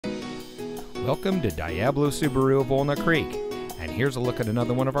Welcome to Diablo Subaru of Walnut Creek, and here's a look at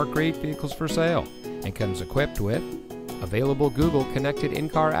another one of our great vehicles for sale, and comes equipped with available Google connected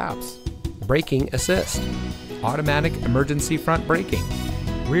in-car apps, braking assist, automatic emergency front braking,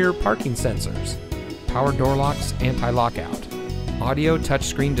 rear parking sensors, power door locks anti-lockout, audio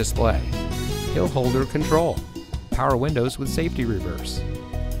touchscreen display, hill holder control, power windows with safety reverse,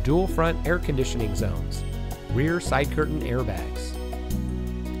 dual front air conditioning zones, rear side curtain airbags.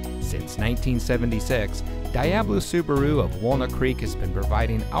 Since 1976, Diablo Subaru of Walnut Creek has been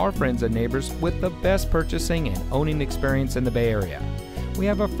providing our friends and neighbors with the best purchasing and owning experience in the Bay Area. We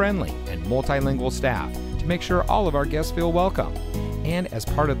have a friendly and multilingual staff to make sure all of our guests feel welcome. And as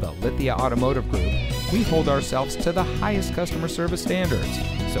part of the Lithia Automotive Group, we hold ourselves to the highest customer service standards.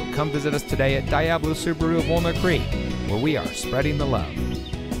 So come visit us today at Diablo Subaru of Walnut Creek, where we are spreading the love.